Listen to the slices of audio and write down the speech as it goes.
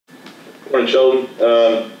Morning, Sheldon.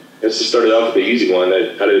 Let's just start it off with the easy one.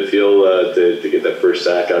 How did it feel to get that first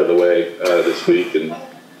sack out of the way this week and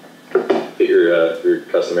get your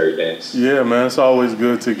customary dance? Yeah, man, it's always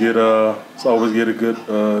good to get a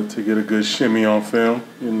good shimmy on film,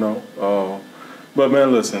 you know. But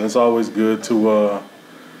man, listen, it's always good to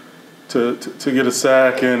get a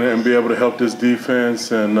sack and be able to help this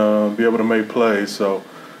defense and be able to make plays. So,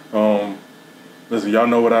 listen, y'all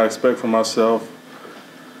know what I expect from myself.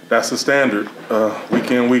 That's the standard.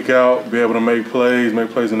 Week in, week out, be able to make plays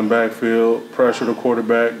in the backfield, pressure the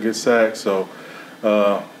quarterback, get sacked. So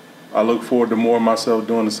I look forward to more of myself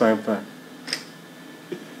doing the same thing.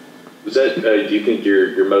 Was that? Do you think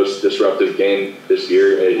your most disruptive game this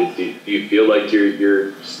year? Do you feel like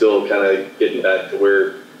you're still kind of getting back to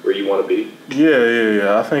where you want to be?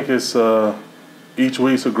 Yeah. I think it's each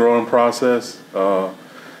week's a growing process.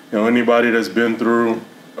 Anybody that's been through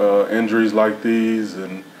injuries like these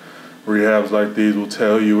and rehabs like these will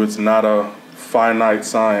tell you it's not a finite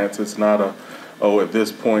science. It's not at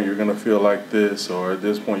this point you're going to feel like this, or at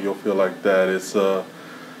this point you'll feel like that. It's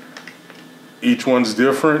each one's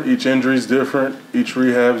different, each injury's different, each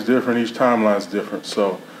rehab's different, each timeline's different.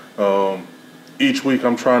 So each week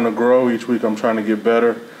I'm trying to grow, each week I'm trying to get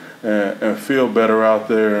better and feel better out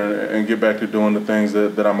there and get back to doing the things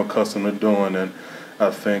that I'm accustomed to doing. And I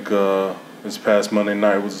think this past Monday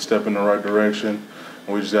night was a step in the right direction.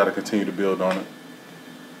 We just got to continue to build on it.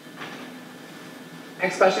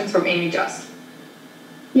 Next question's from Amy Just.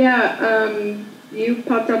 Yeah, you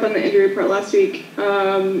popped up on the injury report last week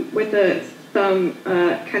with the thumb,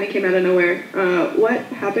 kind of came out of nowhere. What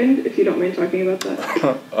happened, if you don't mind talking about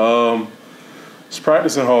that? Just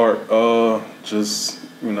practicing hard. We're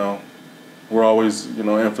always,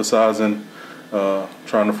 emphasizing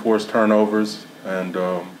trying to force turnovers, and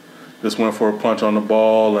just went for a punch on the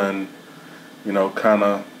ball and kind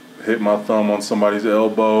of hit my thumb on somebody's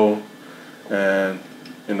elbow, and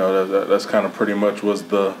that's kind of pretty much was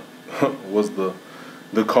the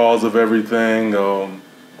cause of everything.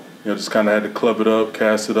 Just kind of had to club it up,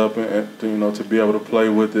 cast it up, and to be able to play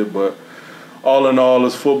with it. But all in all,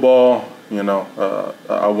 it's football.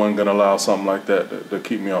 I wasn't gonna allow something like that to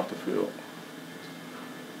keep me off the field.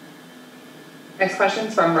 Next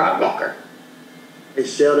question's from Rod Walker. Hey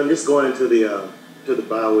Sheldon, just going into the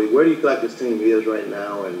bye week, where do you feel like this team is right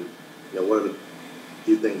now, and what are the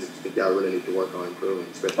few things that you think y'all really need to work on improving?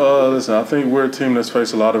 Listen, I think we're a team that's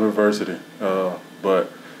faced a lot of adversity, but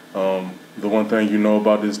the one thing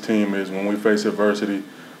about this team is when we face adversity,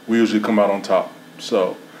 we usually come out on top.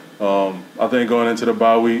 So I think going into the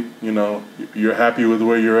bye week, you're happy with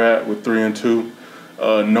where you're at with 3-2,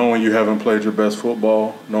 knowing you haven't played your best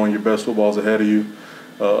football, knowing your best football's ahead of you,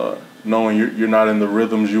 knowing you're not in the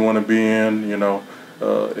rhythms you want to be in,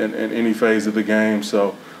 in any phase of the game.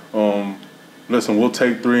 So, listen, we'll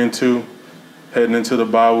take 3-2 heading into the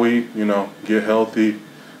bye week, get healthy,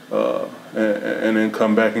 and then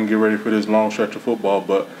come back and get ready for this long stretch of football.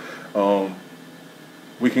 But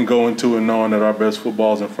we can go into it knowing that our best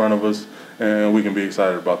football is in front of us, and we can be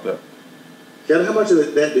excited about that. Sheldon, how much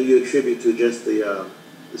of that do you attribute to just the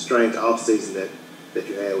strange offseason that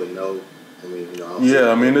you had with no?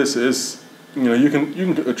 Yeah, it's you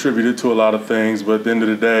can attribute it to a lot of things, but at the end of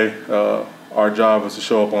the day, our job is to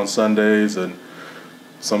show up on Sundays and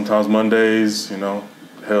sometimes Mondays. Hell,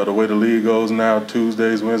 the way the league goes now,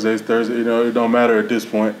 Tuesdays, Wednesdays, Thursdays, it don't matter at this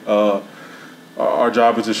point. Our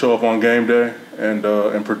job is to show up on game day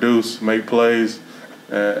and produce, make plays,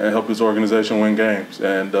 and help this organization win games.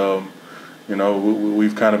 And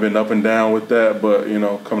we've kind of been up and down with that, but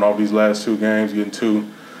coming off these last two games, getting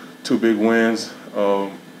two big wins,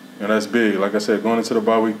 and that's big. Like I said, going into the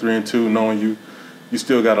bye week 3-2, knowing you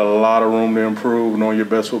still got a lot of room to improve, knowing your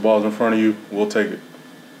best football is in front of you, we'll take it.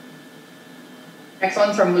 Next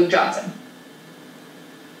one's from Luke Johnson.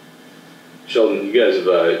 Sheldon, you guys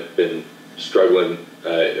have been struggling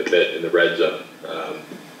a bit in the red zone, and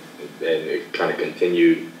it kind of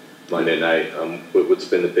continued Monday night. What's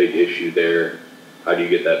been the big issue there? How do you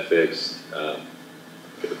get that fixed?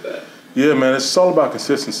 Good with that. Yeah, man, it's all about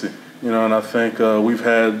consistency, and I think we've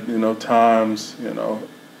had, times,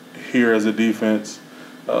 here as a defense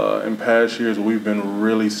in past years we've been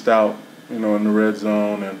really stout, in the red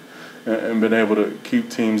zone and been able to keep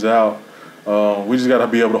teams out. We just got to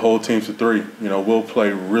be able to hold teams to 3. We'll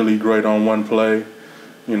play really great on one play,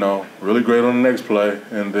 really great on the next play,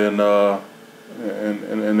 and then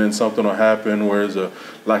and then something will happen where there's a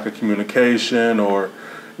lack of communication or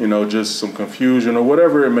just some confusion or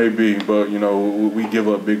whatever it may be, but we give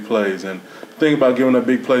up big plays. And the thing about giving up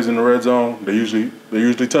big plays in the red zone, they're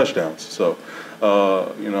usually touchdowns. So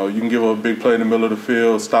You can give a big play in the middle of the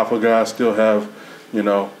field, stop a guy, still have,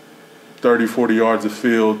 30, 40 yards of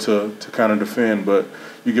field to kind of defend. But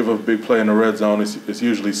you give up a big play in the red zone, it's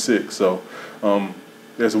usually 6. So, so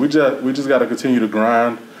we just got to continue to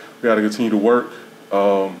grind. We got to continue to work,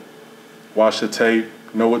 watch the tape,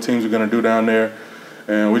 know what teams are going to do down there,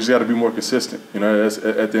 and we just got to be more consistent.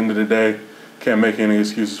 At the end of the day, can't make any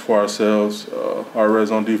excuses for ourselves. Our red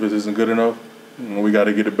zone defense isn't good enough, and we got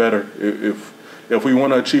to get it better. If we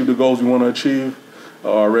want to achieve the goals we want to achieve,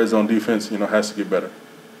 our red zone defense, has to get better.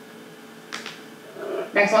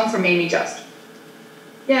 Next one's from Amy Just.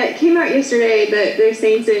 Yeah, it came out yesterday that the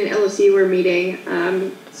Saints and LSU were meeting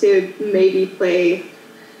to maybe play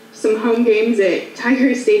some home games at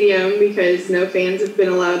Tiger Stadium because no fans have been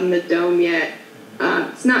allowed in the Dome yet.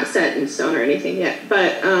 It's not set in stone or anything yet,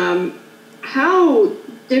 but how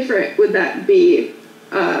different would that be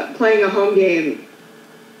playing a home game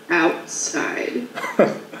outside?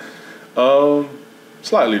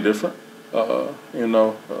 Slightly different.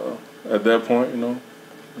 At that point,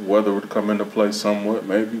 weather would come into play somewhat,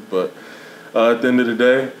 maybe. But at the end of the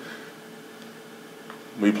day,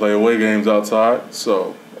 we play away games outside,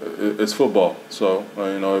 so it's football. So,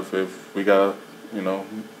 if we got to,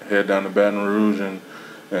 head down to Baton Rouge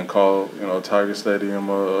and call, Tiger Stadium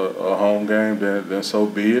a home game, then so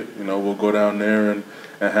be it. We'll go down there and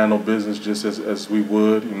handle business just as we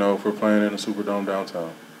would, if we're playing in a Superdome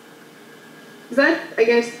downtown. Is that, I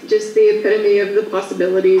guess, just the epitome of the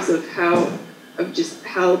possibilities of how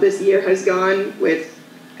this year has gone with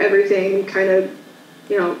everything kind of,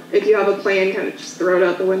 if you have a plan, kind of just throw it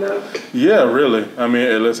out the window? Yeah, really. I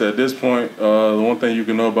mean, listen, at this point, the one thing you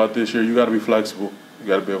can know about this year, you got to be flexible. You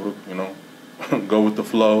got to be able to, go with the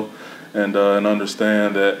flow and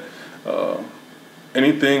understand that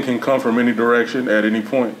anything can come from any direction at any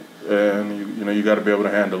point, and you got to be able to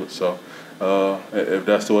handle it. So if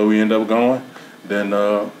that's the way we end up going, then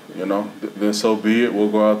then so be it. We'll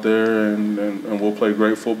go out there and we'll play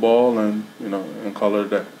great football and and call it a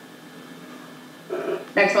day.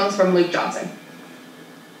 Next one's from Luke Johnson.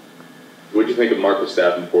 What do you think of Marcus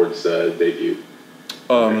Davenport's debut?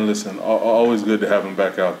 Listen, always good to have him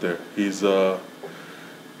back out there. He's he had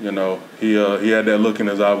that look in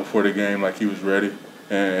his eye before the game, like he was ready,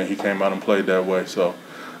 and he came out and played that way. So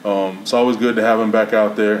it's always good to have him back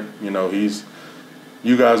out there.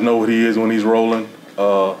 You guys know what he is when he's rolling.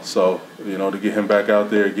 So to get him back out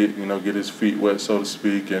there, get his feet wet, so to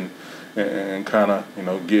speak, and kind of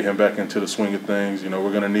get him back into the swing of things.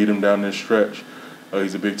 We're going to need him down this stretch.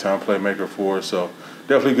 He's a big time playmaker for us, so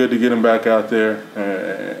definitely good to get him back out there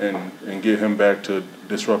and get him back to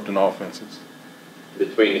disrupting offenses.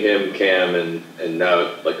 Between him, Cam, and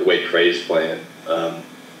now like the way Trey's playing, how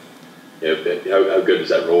good is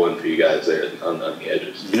that rolling for you guys there on the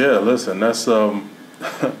edges? Yeah, listen, that's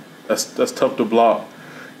that's tough to block.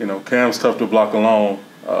 Cam's tough to block alone,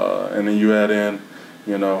 and then you add in,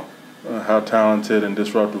 how talented and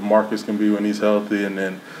disruptive Marcus can be when he's healthy, and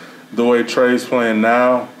then the way Trey's playing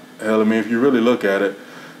now. Hell, I mean, if you really look at it,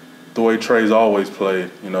 the way Trey's always played.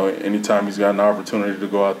 Anytime he's got an opportunity to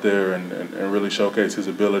go out there and really showcase his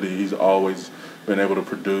ability, he's always been able to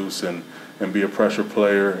produce and be a pressure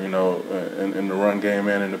player. In the run game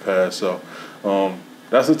and in the pass. So.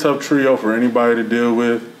 That's a tough trio for anybody to deal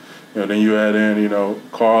with. Then you add in,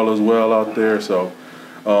 Carl as well out there. So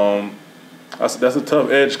that's a tough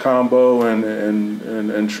edge combo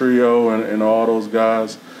and trio and all those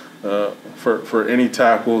guys for any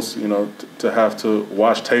tackles, to have to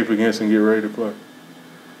watch tape against and get ready to play.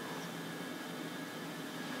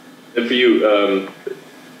 And for you,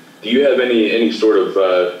 do you have any sort of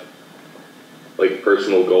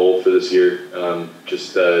personal goal for this year?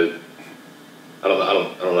 I don't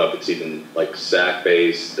know if it's even like sack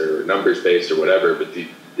based or numbers based or whatever, but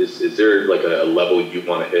is there like a level you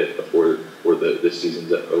want to hit before this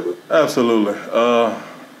season's over? Absolutely.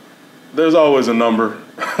 There's always a number.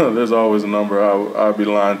 There's always a number. I'd be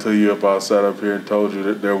lying to you if I sat up here and told you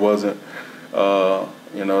that there wasn't.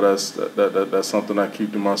 That's something I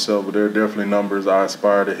keep to myself. But there are definitely numbers I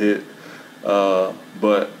aspire to hit.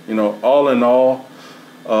 But all in all.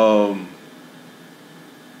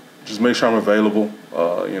 Just make sure I'm available,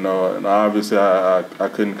 and obviously I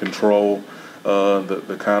couldn't control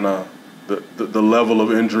the kind of the level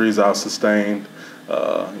of injuries I sustained.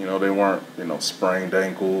 They weren't sprained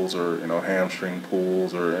ankles or hamstring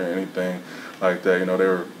pulls or anything like that. They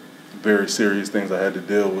were very serious things I had to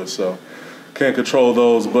deal with. So can't control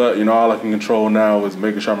those, but all I can control now is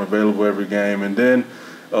making sure I'm available every game. And then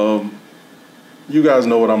you guys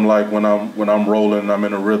know what I'm like when I'm rolling and I'm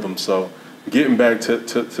in a rhythm. So getting back to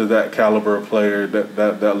that caliber of player,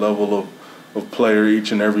 that level player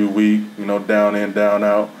each and every week, you know, down in, down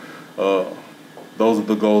out. Those are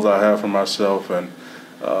the goals I have for myself, and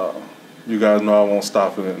you guys know I won't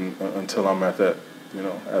stop it until I'm at that, you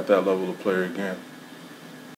know, at that level of player again.